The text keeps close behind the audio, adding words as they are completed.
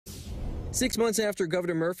6 months after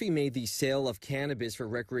Governor Murphy made the sale of cannabis for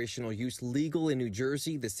recreational use legal in New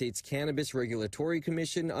Jersey, the state's Cannabis Regulatory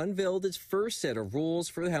Commission unveiled its first set of rules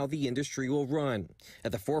for how the industry will run.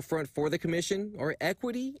 At the forefront for the commission are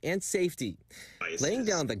equity and safety. Laying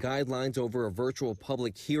down the guidelines over a virtual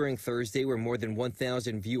public hearing Thursday where more than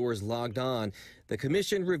 1,000 viewers logged on, the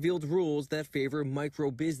commission revealed rules that favor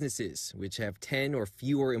micro businesses, which have 10 or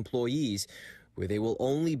fewer employees, where they will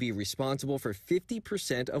only be responsible for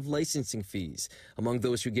 50% of licensing fees. Among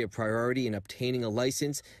those who get priority in obtaining a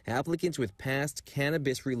license, applicants with past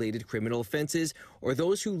cannabis-related criminal offenses or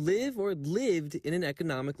those who live or lived in an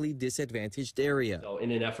economically disadvantaged area. So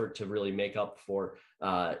in an effort to really make up for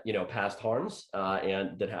past harms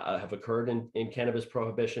and that have occurred in cannabis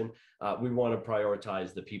prohibition, we want to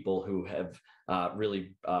prioritize the people who have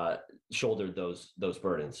really shouldered those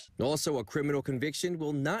burdens. Also, a criminal conviction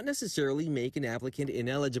will not necessarily make an applicant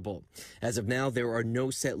ineligible. As of now, there are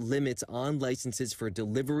no set limits on licenses for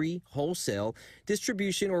delivery, wholesale,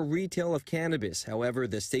 distribution, or retail of cannabis. However,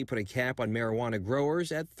 the state put a cap on marijuana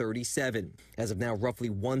growers at 37. As of now, roughly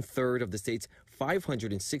 1/3 of the state's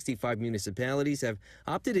 565 municipalities have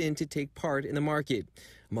opted in to take part in the market.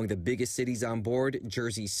 Among the biggest cities on board,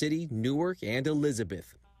 Jersey City, Newark, and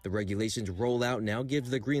Elizabeth. The regulations rollout now gives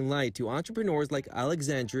the green light to entrepreneurs like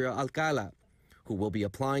Alexandria Alcala, who will be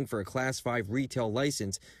applying for a Class 5 retail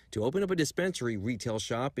license to open up a dispensary retail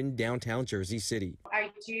shop in downtown Jersey City.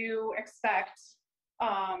 I do expect,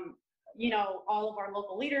 all of our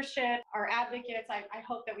local leadership, our advocates, I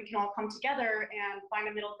hope that we can all come together and find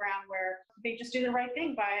a middle ground where they just do the right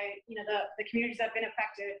thing by, the communities that have been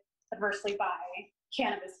affected adversely by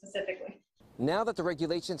cannabis specifically. Now that the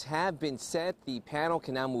regulations have been set, the panel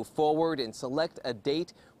can now move forward and select a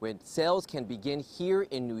date when sales can begin here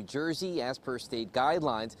in New Jersey. As per state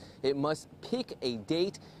guidelines, it must pick a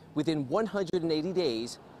date within 180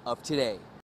 days of today.